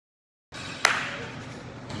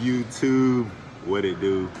YouTube? What it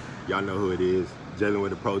do? Y'all know who it is. Jalen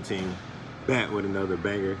with the protein, back with another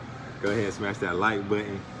banger. Go ahead and smash that like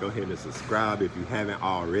button. Go ahead and subscribe if you haven't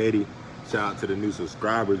already. Shout out to the new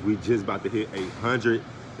subscribers. We just about to hit 800.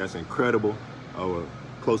 That's incredible.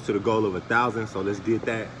 Close to the goal of 1,000. So let's get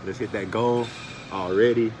that. Let's hit that goal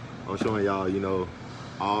already. I'm showing y'all, you know,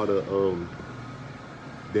 all the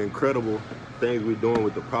incredible things we're doing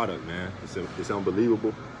with the product, man. It's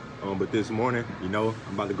unbelievable. But this morning, you know,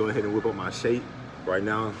 I'm about to go ahead and whip up my shake. Right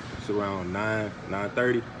now, it's around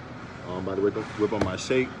 9:30. I'm about to whip up my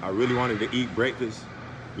shake. I really wanted to eat breakfast.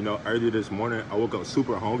 You know, earlier this morning, I woke up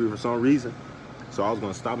super hungry for some reason. So I was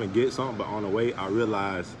gonna stop and get something, but on the way, I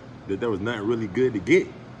realized that there was nothing really good to get.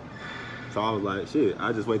 So I was like, shit,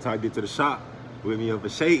 I just wait till I get to the shop, whip me up a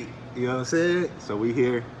shake, you know what I'm saying? So we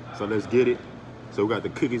here, so let's get it. So we got the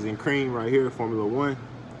cookies and cream right here, Formula 1,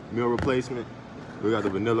 meal replacement. We got the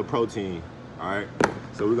vanilla protein, all right?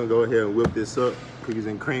 So we're gonna go ahead and whip this up, cookies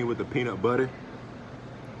and cream with the peanut butter.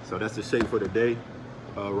 So that's the shake for the day.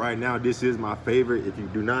 Right now, this is my favorite. If you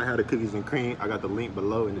do not have the cookies and cream, I got the link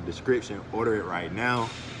below in the description. Order it right now,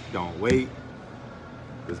 don't wait.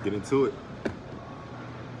 Let's get into it.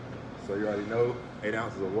 So you already know, 8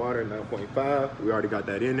 ounces of water, 9.5. We already got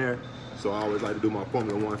that in there. So I always like to do my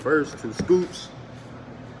Formula 1 first, 2 scoops.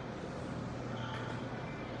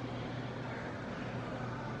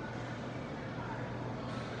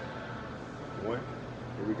 One,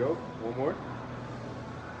 here we go, one more.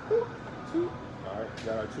 2. All right,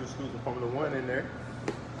 got our 2 scoops of Formula 1 in there.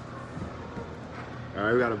 All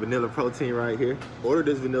right, we got a vanilla protein right here. Order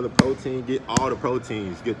this vanilla protein, get all the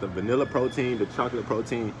proteins. Get the vanilla protein, the chocolate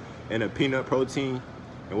protein, and the peanut protein.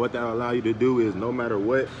 And what that'll allow you to do is no matter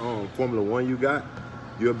what Formula 1 you got,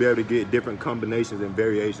 you'll be able to get different combinations and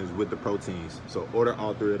variations with the proteins. So order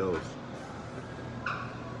all 3 of those.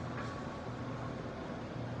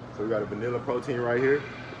 So we got a vanilla protein right here.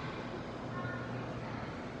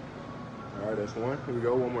 All right, that's 1. Here we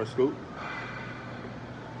go, 1 more scoop.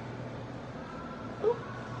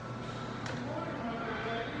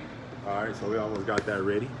 All right, so we almost got that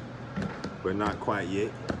ready, but not quite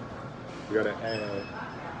yet. We gotta add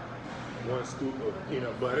 1 scoop of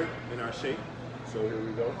peanut butter in our shake. So here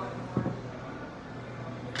we go.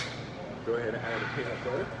 Go ahead and add the peanut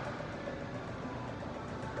butter.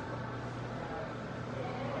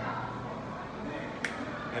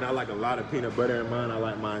 And I like a lot of peanut butter in mine. I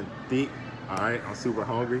like mine thick. All right, I'm super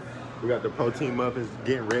hungry. We got the protein muffins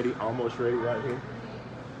getting ready, almost ready right here.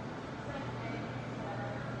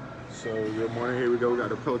 So good morning, here we go. We got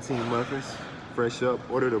the protein muffins, fresh up.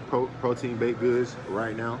 Order the protein baked goods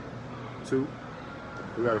right now. 2.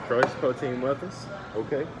 We got a fresh protein muffins,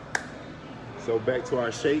 okay. So back to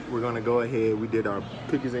our shake, we're gonna go ahead. We did our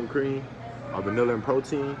cookies and cream, our vanilla and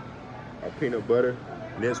protein, our peanut butter.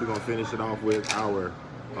 Next, we're gonna finish it off with our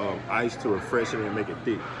ice to refresh it and make it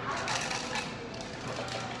thick.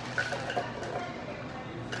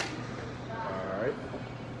 All right.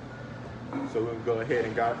 So we're gonna go ahead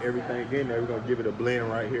and got everything in there. We're gonna give it a blend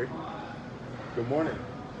right here. Good morning.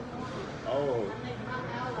 Oh,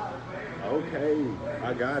 okay,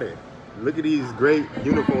 I got it. Look at these great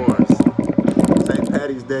uniforms. St.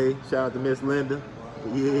 Patty's Day. Shout out to Miss Linda.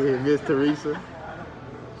 Yeah, Miss Teresa.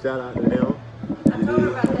 Shout out to them. I told her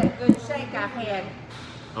about that good shake I had.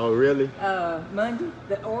 Oh, really? Monday,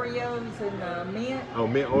 the Oreos and mint. Oh,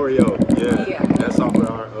 mint Oreo. Yeah. Yeah. That's off of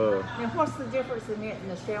our. And what's the difference in it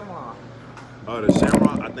and the shamrock? The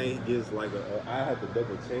shamrock, I think it gives like I have to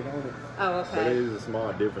double check on it. Oh, okay. But there is a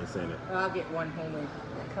small difference in it. Well, I'll get one home and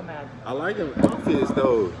come out. I like them outfits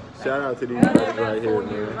though. Shout out to these guys right here,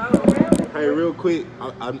 man. Hey, real quick,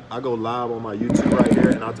 I go live on my YouTube right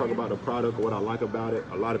here and I talk about the product, what I like about it.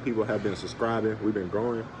 A lot of people have been subscribing. We've been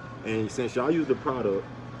growing. And since y'all use the product,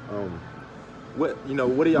 what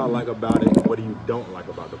do y'all like about it? What do you don't like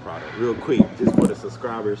about the product? Real quick, just for the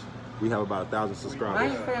subscribers. We have about 1,000 subscribers. I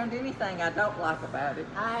ain't found anything I don't like about it.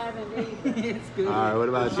 I haven't either. It's good. All right, what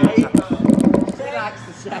about you? She likes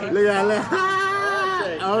the shake. Look at that.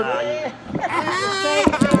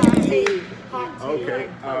 Okay.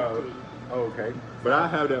 Okay. But I'll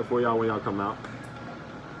have that for y'all when y'all come out.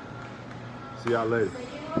 See y'all later.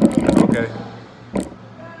 Okay.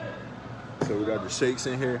 So we got the shakes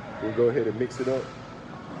in here. We'll go ahead and mix it up.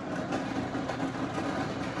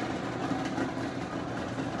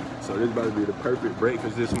 So this is about to be the perfect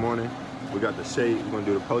breakfast this morning. We got the shake. We're gonna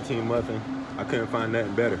do the protein muffin. I couldn't find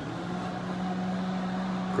nothing better.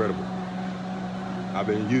 Incredible. I've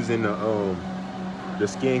been using the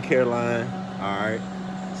skincare line. All right.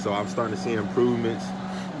 So I'm starting to see improvements.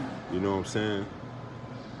 You know what I'm saying?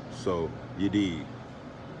 So you dig.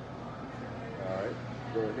 All right.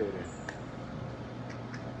 Go ahead and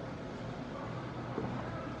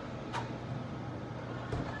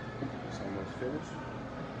it's almost finished.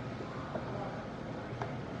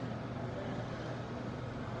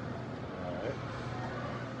 Alright.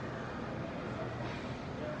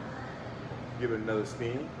 Give it another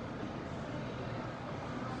spin.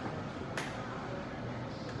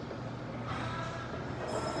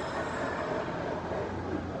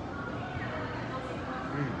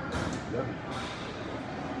 Yummy.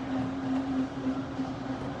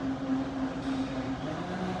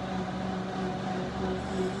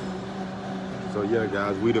 So yeah,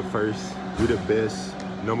 guys, we the best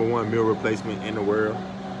 #1 meal replacement in the world.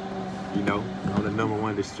 You know, I'm the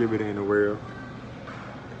 #1 distributor in the world.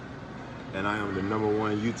 And I am the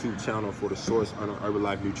 #1 YouTube channel for the source on an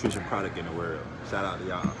Herbalife nutrition product in the world. Shout out to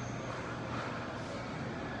y'all.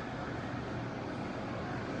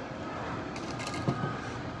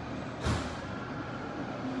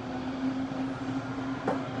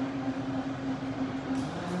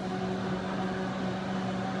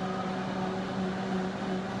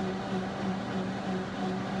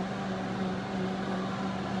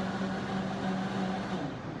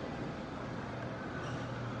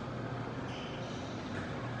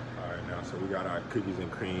 So we got our cookies and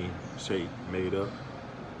cream shake made up.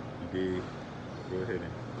 You did. Go ahead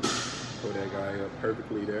and pull that guy up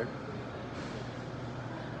perfectly there.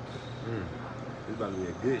 This is about to be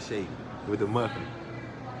a good shake with the muffin.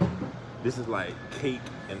 This is like cake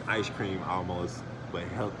and ice cream almost, but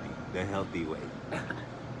healthy, the healthy way. But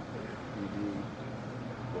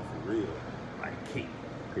for real, like cake.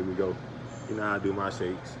 Here we go. You know how I do my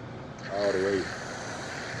shakes, all the way.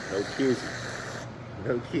 No kissing.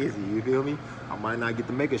 No kissy, you feel me? I might not get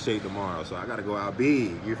to make a shake tomorrow, so I gotta go out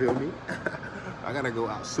big, you feel me? I gotta go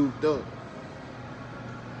out souped up.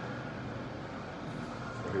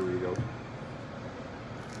 So here we go.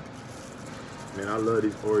 Man, I love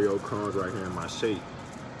these Oreo crumbs right here in my shake.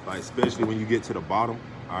 Like, especially when you get to the bottom,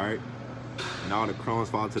 all right? And all the crumbs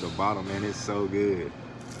fall to the bottom, man, it's so good.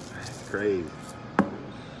 It's crazy.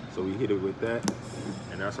 So we hit it with that,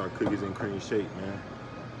 and that's our cookies and cream shake, man.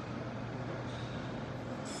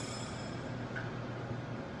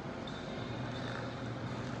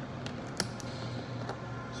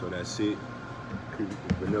 So that's it.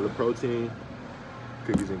 Vanilla protein,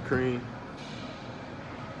 cookies and cream.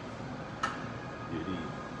 Get these.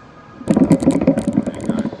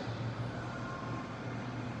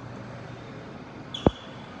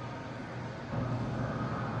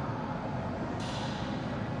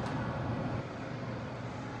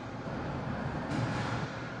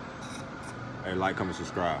 Hey, like, comment,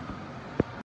 subscribe.